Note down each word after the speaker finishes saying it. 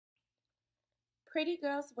Pretty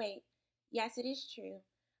girls wait. Yes, it is true.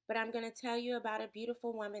 But I'm going to tell you about a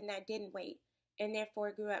beautiful woman that didn't wait and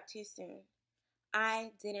therefore grew up too soon.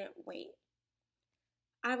 I didn't wait.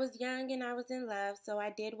 I was young and I was in love, so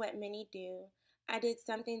I did what many do. I did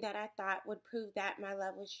something that I thought would prove that my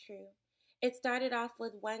love was true. It started off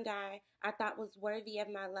with one guy I thought was worthy of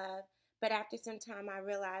my love, but after some time I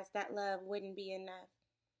realized that love wouldn't be enough.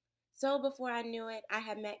 So before I knew it, I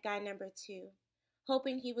had met guy number two,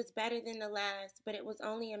 hoping he was better than the last, but it was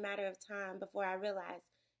only a matter of time before I realized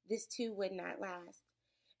this too would not last.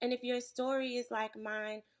 And if your story is like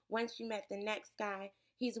mine, once you met the next guy,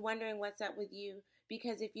 he's wondering what's up with you,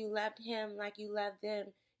 because if you loved him like you loved them,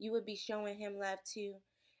 you would be showing him love too.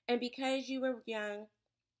 And because you were young,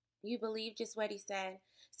 you believed just what he said.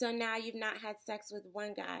 So now you've not had sex with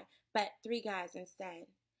one guy, but three guys instead.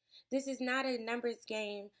 This is not a numbers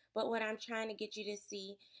game, but what I'm trying to get you to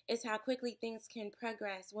see is how quickly things can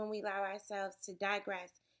progress when we allow ourselves to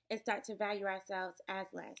digress and start to value ourselves as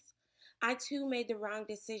less. I too made the wrong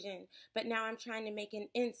decision, but now I'm trying to make an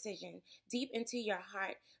incision deep into your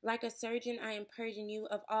heart. Like a surgeon, I am purging you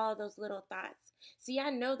of all those little thoughts. See,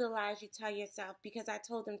 I know the lies you tell yourself because I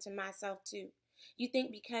told them to myself too. You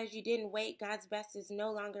think because you didn't wait, God's best is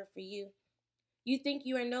no longer for you. You think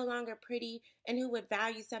you are no longer pretty and who would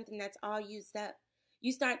value something that's all used up.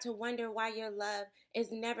 You start to wonder why your love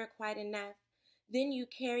is never quite enough. Then you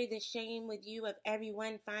carry the shame with you of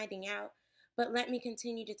everyone finding out. But let me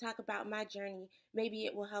continue to talk about my journey. Maybe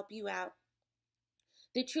it will help you out.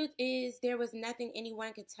 The truth is, there was nothing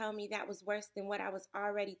anyone could tell me that was worse than what I was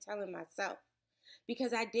already telling myself.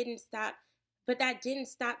 Because I didn't stop, but that didn't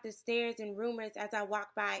stop the stares and rumors as I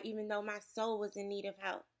walked by, even though my soul was in need of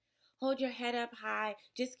help. Hold your head up high,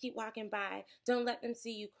 just keep walking by. Don't let them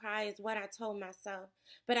see you cry is what I told myself.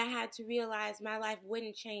 But I had to realize my life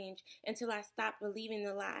wouldn't change until I stopped believing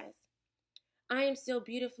the lies. I am still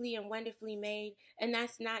beautifully and wonderfully made, and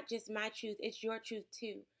that's not just my truth, it's your truth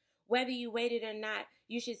too. Whether you waited or not,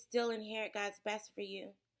 you should still inherit God's best for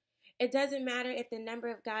you. It doesn't matter if the number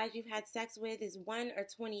of guys you've had sex with is 1 or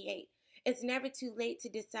 28. It's never too late to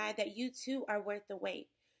decide that you too are worth the wait.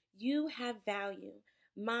 You have value.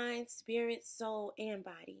 Mind, spirit, soul, and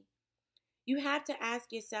body. You have to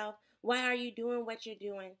ask yourself, why are you doing what you're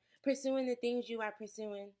doing, pursuing the things you are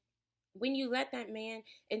pursuing? When you let that man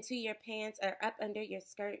into your pants or up under your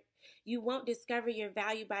skirt, you won't discover your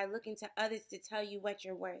value by looking to others to tell you what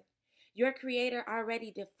you're worth. Your creator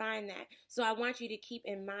already defined that, so I want you to keep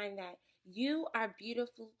in mind that you are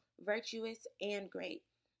beautiful, virtuous, and great.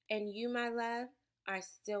 And you, my love, are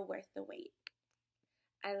still worth the wait.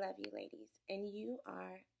 I love you, ladies, and you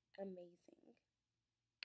are amazing.